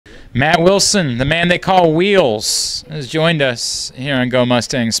Matt Wilson, the man they call Wheels, has joined us here on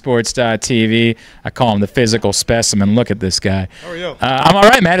GoMustangSports.tv. I call him the physical specimen. Look at this guy. How are you? I'm all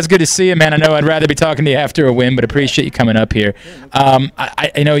right, Matt. It's good to see you, man. I know I'd rather be talking to you after a win, but appreciate you coming up here.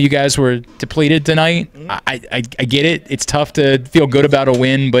 I know you guys were depleted tonight. I get it. It's tough to feel good about a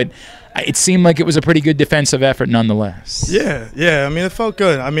win, but it seemed like it was a pretty good defensive effort nonetheless. Yeah. I mean, it felt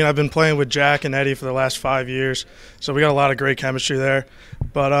good. I mean, I've been playing with Jack and Eddie for the last 5 years, so we got a lot of great chemistry there.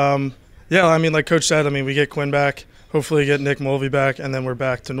 But, yeah, I mean, like Coach said, I mean, we get Quinn back. Hopefully get Nick Mulvey back, and then we're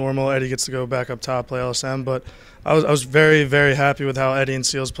back to normal. Eddie gets to go back up top, play LSM. But I was very, very happy with how Eddie and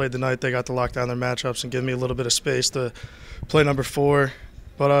Seals played tonight. They got to lock down their matchups and give me a little bit of space to play number 4.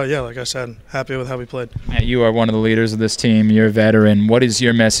 But, yeah, like I said, happy with how we played. Matt, you are one of the leaders of this team. You're a veteran. What is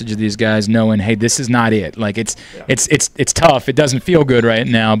your message to these guys knowing, hey, this is not it? Like, it's tough. It doesn't feel good right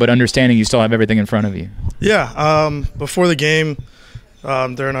now, but understanding you still have everything in front of you. Yeah, before the game,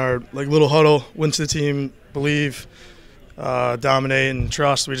 during our little huddle, went to the team, believe, dominate, and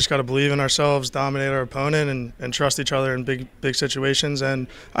trust. We just got to believe in ourselves, dominate our opponent, and trust each other in big situations. And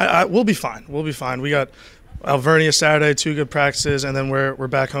we'll be fine. We'll be fine. We got Alvernia Saturday, 2 good practices, and then we're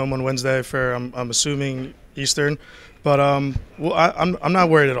back home on Wednesday for I'm assuming Eastern. But I'm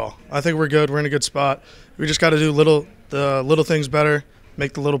not worried at all. I think we're good. We're in a good spot. We just got to do the little things better,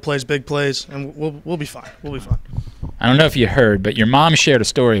 make the little plays big plays, and we'll be fine. We'll be fine. I don't know if you heard, but your mom shared a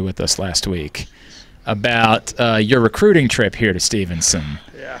story with us last week about your recruiting trip here to Stevenson.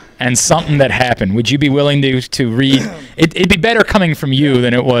 Yeah. And something that happened. Would you be willing to read? It'd be better coming from you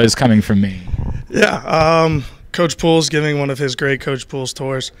than it was coming from me. Yeah. Coach Poole's giving one of his great Coach Poole's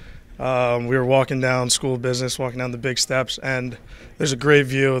tours. We were walking down School of Business, walking down the big steps, and there's a great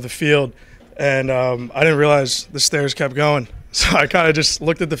view of the field. And I didn't realize the stairs kept going. So I kind of just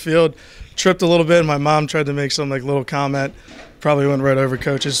looked at the field, tripped a little bit, and my mom tried to make some little comment. Probably went right over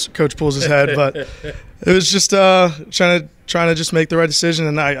Coach Poole's head, but it was just trying to just make the right decision.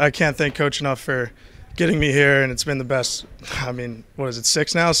 And I can't thank Coach enough for getting me here, and it's been the best. I mean, what is it,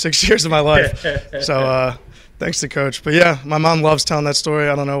 6 now? 6 years of my life. So thanks to Coach. But yeah, my mom loves telling that story.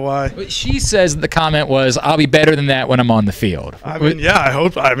 I don't know why. She says the comment was, "I'll be better than that when I'm on the field." I mean, yeah, I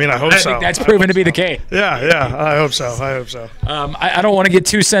hope so. I think that's proven to be the case. Yeah, I hope so. I don't want to get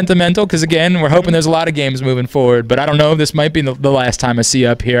too sentimental because, again, we're hoping there's a lot of games moving forward, but I don't know if this might be the last time I see you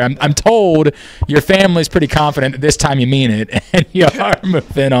up here. I'm told your family's pretty confident that this time you mean it and you are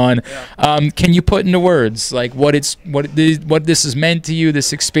moving on. Yeah. Can you put into words what this has meant to you,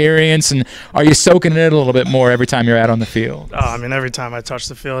 this experience, and are you soaking it in a little bit more every time you're out on the field? I mean, every time I touch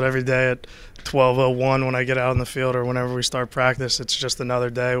the field, every day at 12:01 when I get out on the field or whenever we start practice, it's just another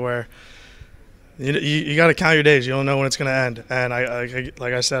day where you got to count your days. You don't know when it's going to end. And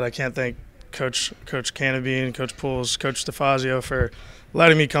like I said, I can't thank Coach Canabine and Coach Pools, Coach DeFazio for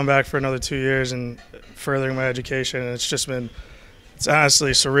letting me come back for another 2 years and furthering my education. And it's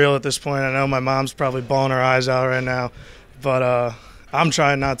honestly surreal at this point. I know my mom's probably bawling her eyes out right now, but I'm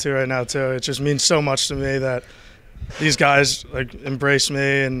trying not to right now too. It just means so much to me that these guys embrace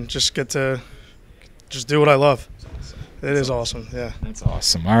me and just get to just do what I love. It is awesome, yeah. That's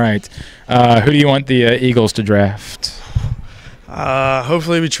awesome. All right. Who do you want the Eagles to draft?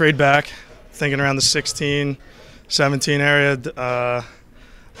 Hopefully we trade back, thinking around the 16, 17 area. I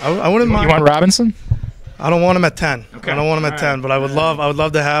wouldn't mind. You want Robinson? I don't want him at 10. Okay. I don't want him at 10, but I would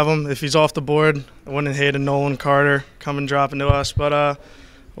love to have him. If he's off the board, I wouldn't hate a Nolan Carter coming dropping to us, but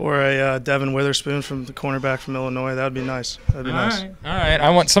or a Devin Witherspoon from the cornerback from Illinois. That would be nice. That'd be nice. All right. I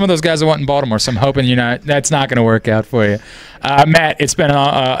want some of those guys I want in Baltimore, so I'm hoping that's not going to work out for you. Matt, it's been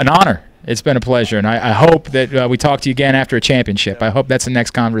an honor. It's been a pleasure, and I hope that we talk to you again after a championship. I hope that's the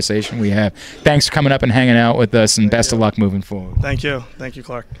next conversation we have. Thanks for coming up and hanging out with us, and best of luck moving forward. Thank you. Thank you,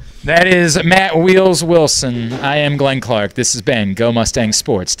 Clark. That is Matt Wheels Wilson. I am Glenn Clark. This has been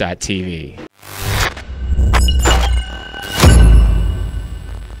GoMustangSports.tv.